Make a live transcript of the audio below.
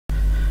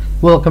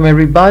Welcome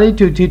everybody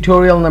to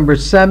tutorial number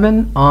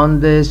 7. On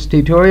this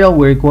tutorial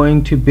we're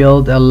going to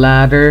build a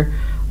ladder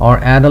or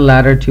add a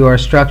ladder to our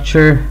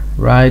structure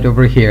right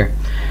over here.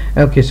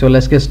 Okay, so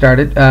let's get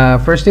started.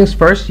 First things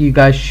first, you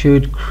guys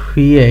should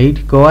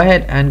go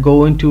ahead and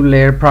go into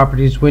layer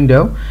properties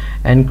window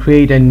and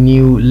create a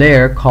new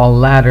layer called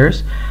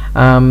ladders.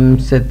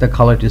 Set the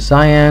color to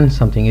cyan,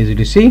 something easy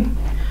to see.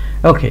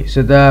 Okay,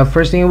 so the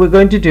first thing we're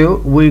going to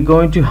do, we're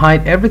going to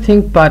hide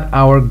everything but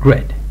our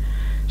grid.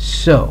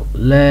 So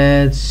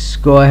let's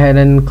go ahead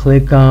and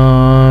click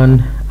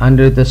on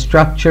under the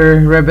structure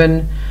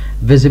ribbon,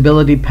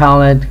 visibility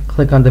palette,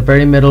 click on the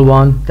very middle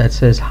one that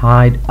says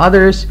hide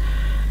others.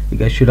 You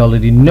guys should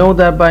already know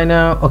that by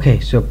now. Okay,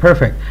 so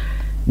perfect.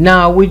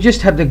 Now we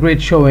just have the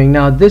grid showing.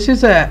 Now this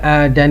is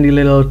a dandy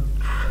little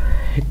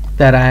trick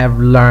that I have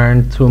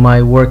learned through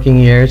my working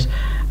years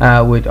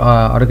with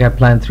AutoCAD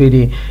Plant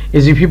 3D.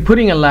 Is if you're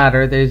putting a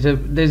ladder, there's a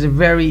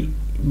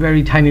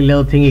very tiny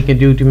little thing you can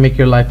do to make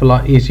your life a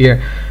lot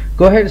easier.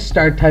 Go ahead and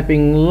start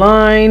typing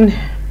line,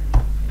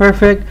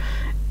 perfect,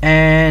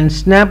 and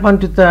snap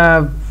onto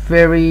the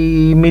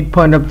very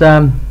midpoint of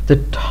the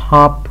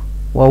top,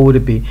 what would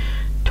it be,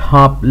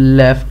 top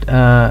left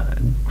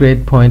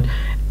grid point,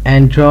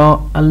 and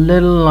draw a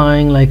little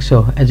line like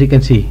so. As you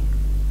can see,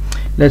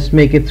 let's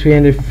make it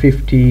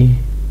 350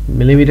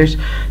 millimeters.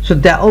 So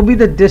that will be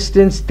the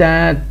distance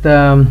that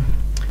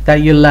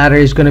that your ladder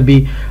is going to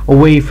be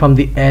away from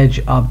the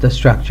edge of the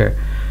structure.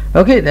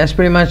 Okay, that's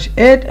pretty much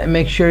it.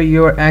 Make sure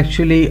you're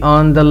actually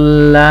on the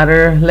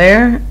ladder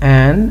layer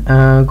and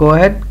go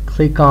ahead,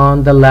 click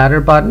on the ladder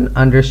button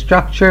under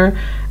structure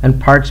and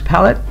parts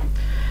palette.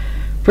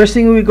 First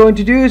thing we're going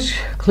to do is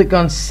click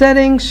on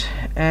settings,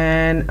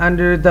 and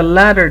under the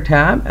ladder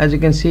tab, as you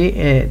can see,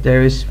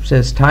 there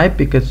says type,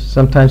 because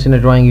sometimes in a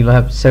drawing you'll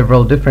have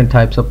several different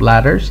types of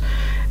ladders,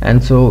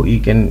 and so you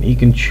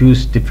can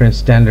choose different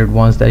standard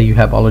ones that you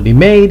have already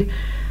made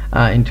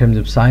in terms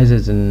of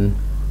sizes and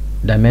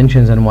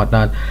dimensions and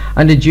whatnot.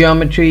 Under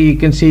geometry, you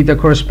can see the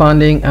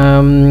corresponding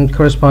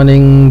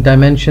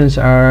dimensions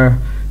are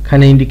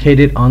kind of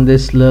indicated on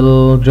this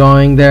little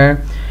drawing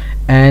there.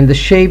 And the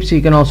shapes,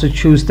 you can also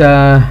choose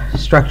the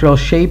structural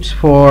shapes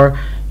for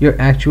your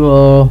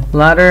actual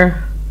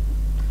ladder.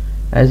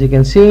 As you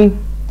can see,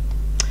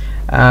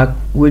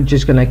 we're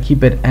just gonna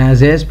keep it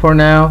as is for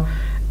now.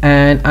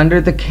 And under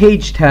the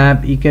cage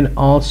tab, you can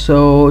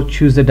also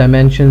choose the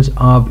dimensions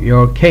of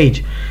your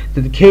cage.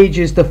 The cage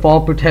is the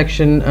fall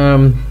protection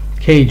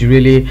cage,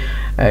 really.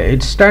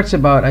 It starts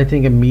about, I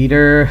think, 2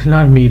 meter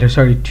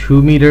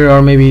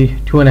or maybe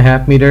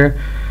 2.5 meter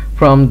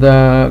from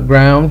the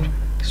ground,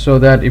 so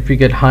that if you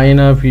get high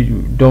enough,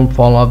 you don't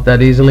fall off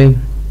that easily.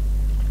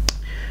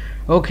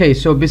 Okay,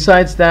 so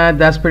besides that,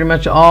 that's pretty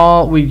much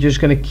all. We're just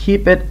gonna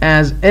keep it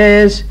as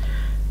is.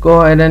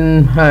 Go ahead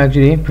and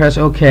actually press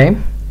OK.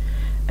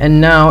 And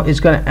now it's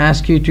going to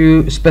ask you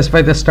to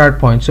specify the start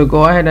point. So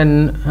go ahead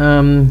and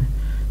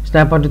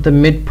snap onto the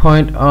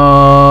midpoint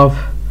of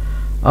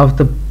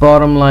the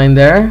bottom line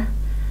there.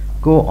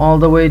 Go all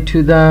the way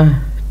to the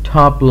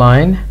top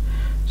line.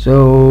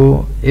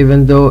 So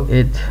even though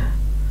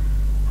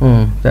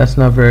that's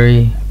not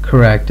very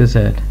correct, is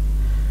it?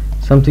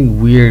 Something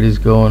weird is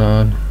going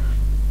on.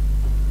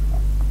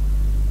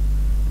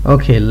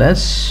 Okay,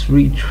 let's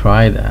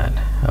retry that.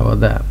 How about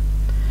that?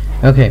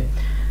 Okay.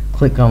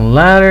 Click on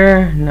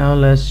ladder. Now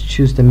let's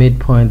choose the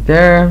midpoint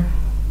there.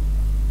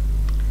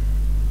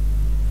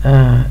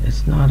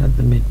 It's not at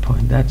the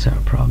midpoint. That's our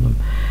problem.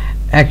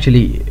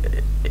 Actually,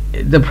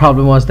 the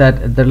problem was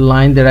that the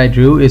line that I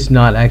drew is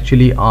not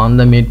actually on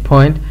the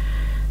midpoint,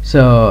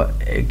 so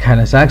it kind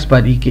of sucks.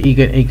 But you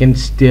can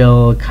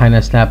still kind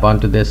of snap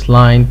onto this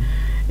line.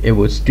 It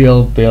would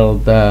still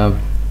build the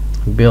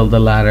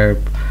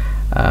ladder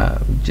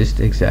just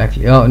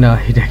exactly. Oh no,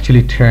 it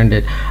actually turned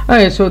it.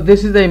 Okay, so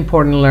this is the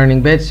important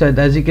learning bit. So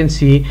as you can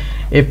see,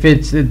 if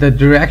it's the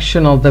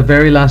directional, the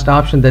very last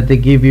option that they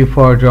give you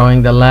for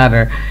drawing the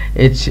ladder,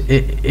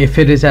 if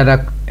it is at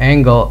an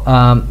angle,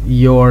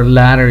 your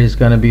ladder is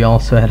going to be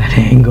also at an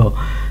angle.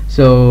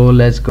 So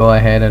let's go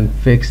ahead and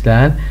fix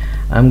that.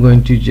 I'm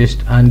going to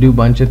just undo a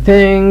bunch of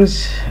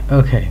things.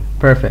 Okay,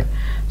 perfect.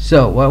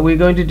 So what we're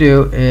going to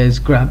do is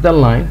grab the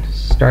line,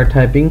 start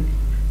typing,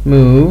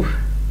 move.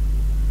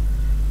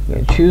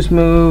 Choose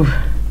move,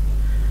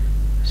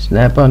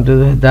 snap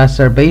onto that's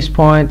our base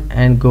point,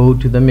 and go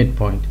to the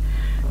midpoint.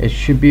 It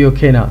should be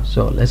okay now.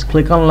 So let's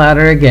click on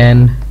ladder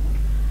again,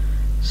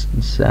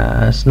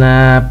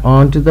 snap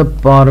onto the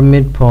bottom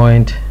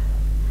midpoint,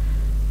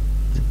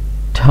 the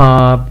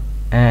top,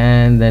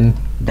 and then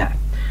that.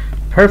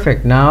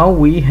 Perfect. Now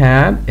we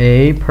have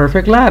a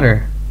perfect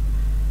ladder.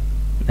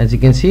 As you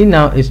can see,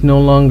 now it's no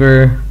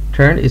longer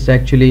turned, it's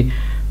actually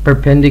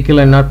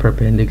perpendicular, not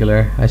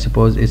perpendicular, I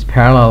suppose it's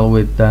parallel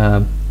with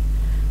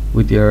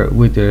your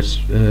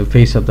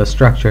face of the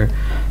structure.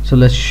 So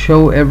let's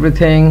show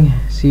everything.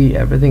 See,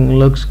 everything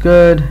looks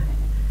good,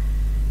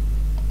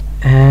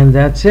 and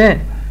that's it.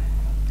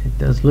 It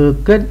does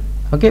look good.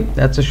 Okay,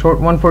 that's a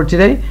short one for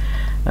today.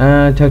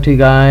 Talk to you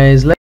guys later.